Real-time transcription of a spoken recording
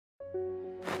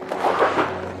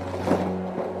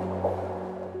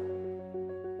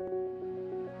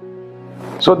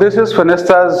So this is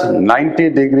Fenesta's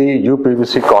 90-degree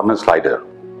uPVC corner slider,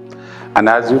 and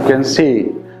as you can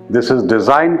see, this is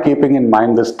designed keeping in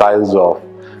mind the styles of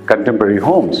contemporary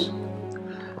homes.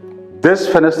 This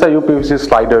Fenesta uPVC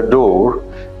slider door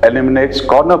eliminates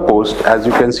corner post. As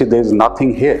you can see, there is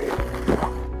nothing here,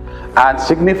 and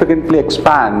significantly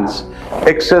expands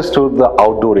access to the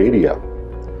outdoor area.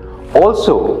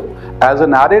 Also, as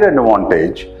an added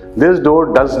advantage, this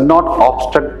door does not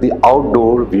obstruct the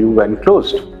outdoor view when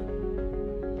closed.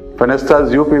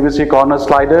 Fenesta's uPVC corner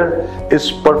slider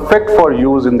is perfect for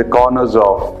use in the corners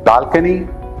of balcony,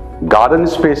 garden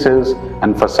spaces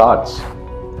and facades.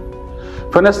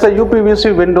 Fenesta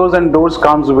uPVC windows and doors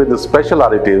comes with special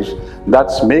additives that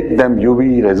make them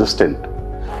UV resistant,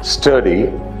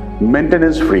 sturdy,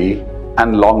 maintenance free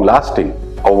and long lasting,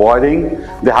 avoiding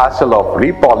the hassle of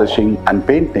repolishing and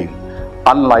painting,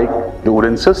 unlike the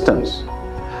wooden systems.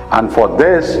 And for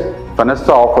this,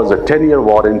 Fenesta offers a 10-year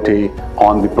warranty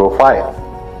on the profile.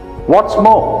 What's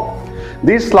more,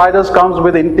 these sliders comes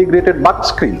with integrated butt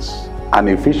screens and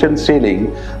efficient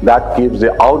sealing that keeps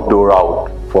the outdoor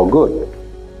out for good.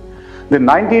 The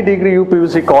 90-degree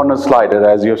uPVC corner slider,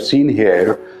 as you have seen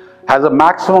here, has a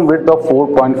maximum width of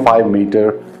 4.5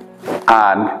 meter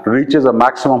and reaches a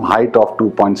maximum height of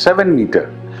 2.7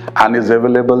 meter and is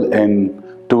available in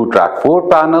 2-track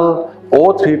 4-panel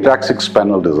or 3-track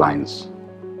 6-panel designs.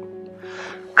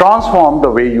 Transform the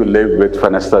way you live with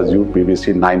Fenesta's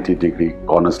uPVC 90-degree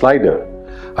corner slider,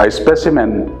 a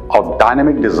specimen of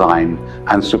dynamic design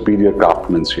and superior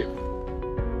craftsmanship.